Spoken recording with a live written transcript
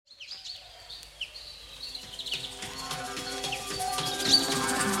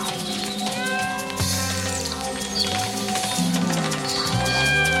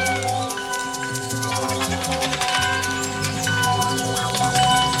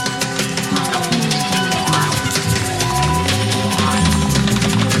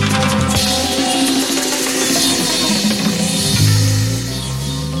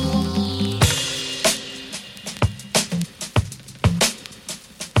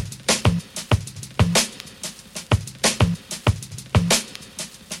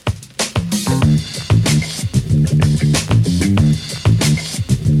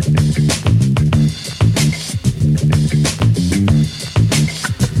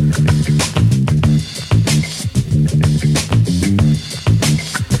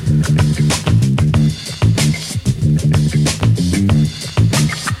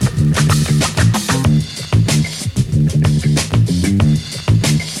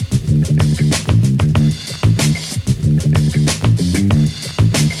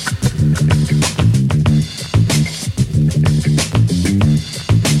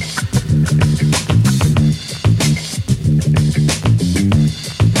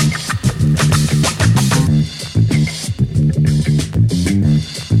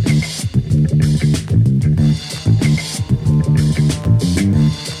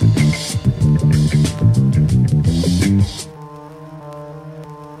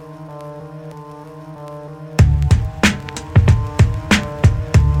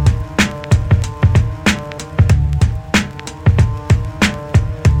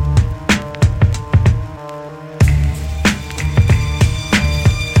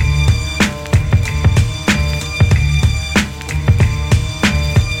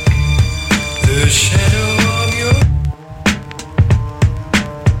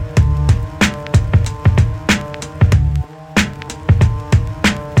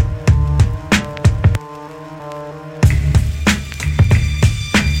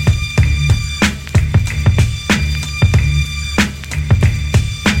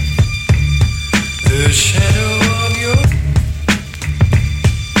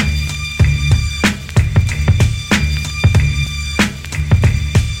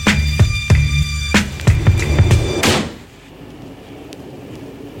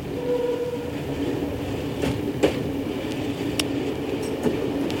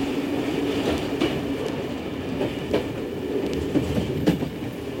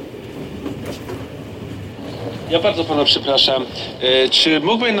Ja bardzo pana przepraszam. Czy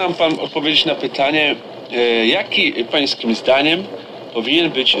mógłby nam pan odpowiedzieć na pytanie, jaki pańskim zdaniem powinien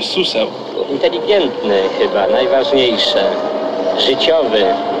być suseł? Inteligentny chyba, najważniejsze. Życiowy,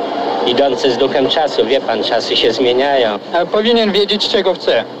 idący z duchem czasu. Wie pan, czasy się zmieniają. A powinien wiedzieć, czego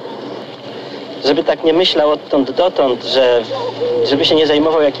chce. Żeby tak nie myślał odtąd dotąd, żeby się nie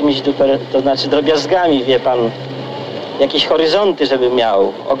zajmował jakimiś drobiazgami, wie pan. Jakieś horyzonty, żeby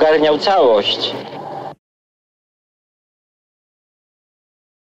miał. Ogarniał całość.